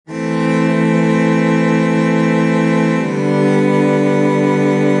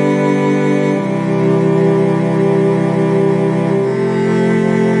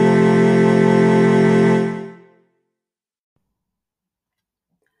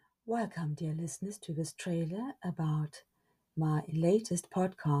Welcome, dear listeners, to this trailer about my latest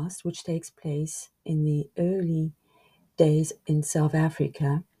podcast, which takes place in the early days in South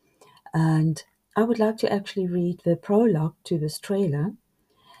Africa. And I would like to actually read the prologue to this trailer.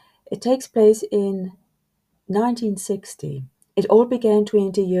 It takes place in 1960. It all began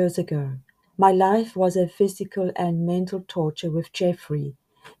 20 years ago. My life was a physical and mental torture with Jeffrey,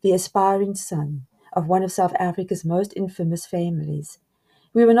 the aspiring son of one of South Africa's most infamous families.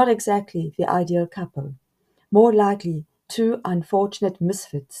 We were not exactly the ideal couple, more likely two unfortunate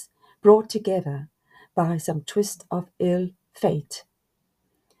misfits brought together by some twist of ill fate.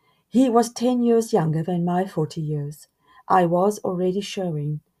 He was 10 years younger than my 40 years. I was already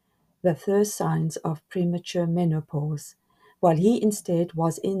showing the first signs of premature menopause, while he instead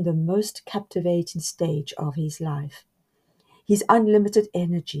was in the most captivating stage of his life. His unlimited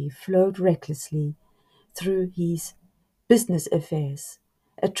energy flowed recklessly through his business affairs,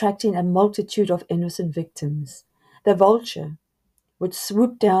 attracting a multitude of innocent victims. The vulture would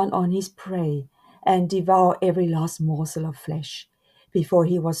swoop down on his prey and devour every last morsel of flesh before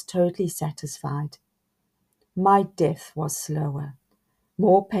he was totally satisfied. My death was slower,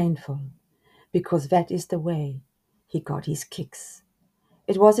 more painful, because that is the way he got his kicks.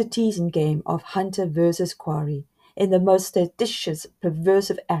 It was a teasing game of hunter versus quarry in the most seditious,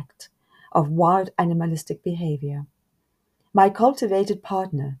 perversive act of wild animalistic behavior. My cultivated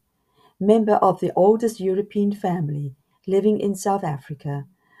partner, member of the oldest European family living in South Africa,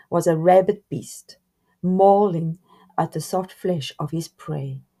 was a rabid beast, mauling at the soft flesh of his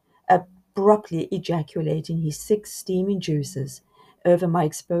prey, abruptly ejaculating his thick steaming juices over my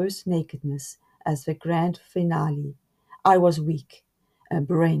exposed nakedness as the grand finale. I was weak, a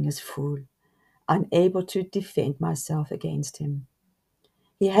brainless fool, unable to defend myself against him.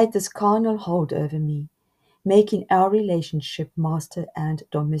 He had this carnal hold over me, making our relationship master and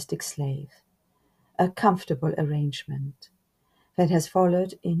domestic slave, a comfortable arrangement that has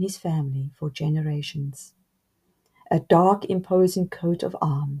followed in his family for generations. A dark, imposing coat of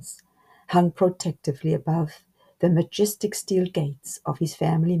arms hung protectively above the majestic steel gates of his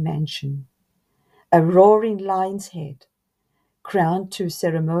family mansion. A roaring lion's head, crowned two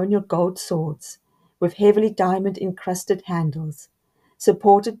ceremonial gold swords with heavily diamond-encrusted handles,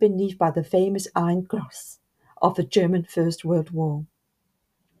 supported beneath by the famous iron cross of the German First World War.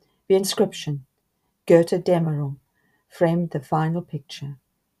 The inscription, Goethe Dämmerung, framed the final picture.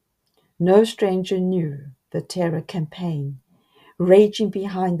 No stranger knew the terror campaign raging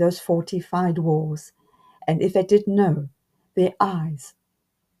behind those fortified walls, and if they did know, their eyes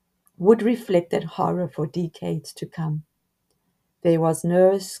would reflect that horror for decades to come. There was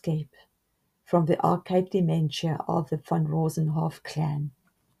no escape from the archaic dementia of the von Rosenhof clan.